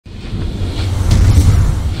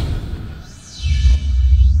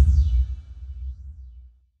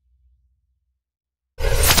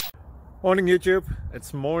Morning YouTube,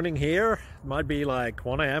 it's morning here. It might be like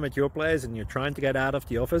 1 a.m. at your place and you're trying to get out of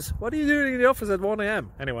the office. What are you doing in the office at 1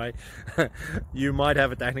 a.m.? Anyway, you might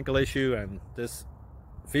have a technical issue and this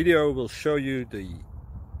video will show you the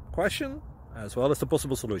question as well as the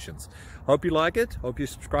possible solutions. Hope you like it, hope you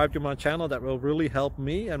subscribe to my channel. That will really help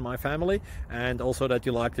me and my family, and also that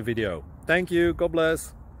you like the video. Thank you, God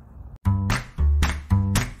bless.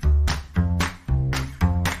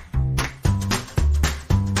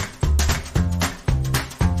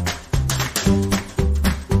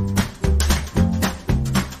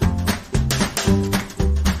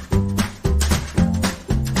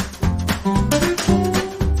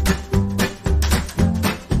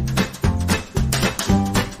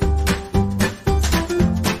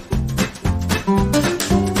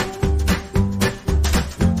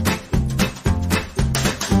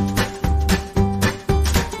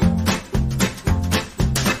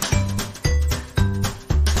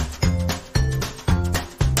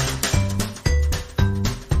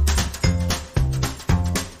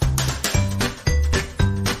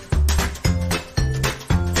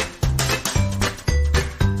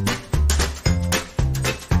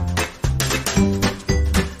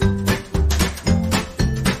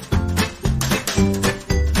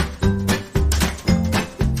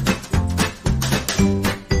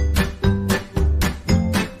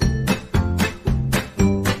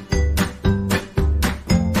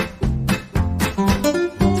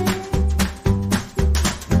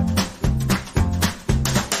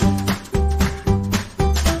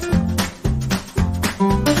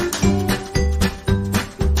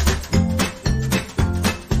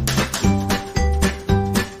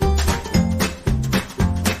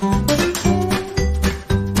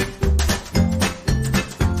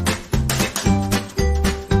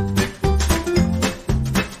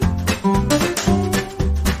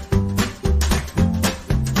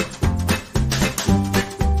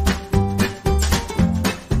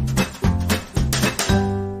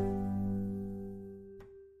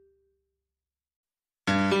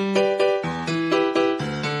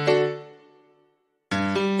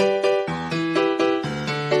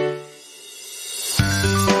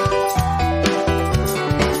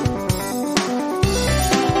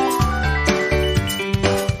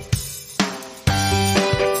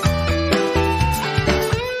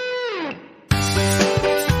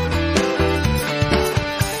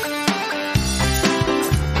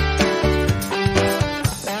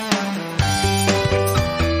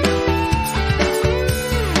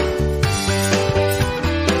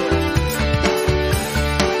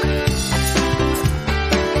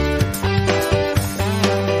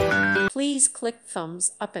 Please click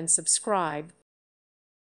thumbs up and subscribe.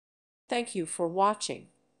 Thank you for watching.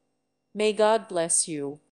 May God bless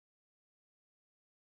you.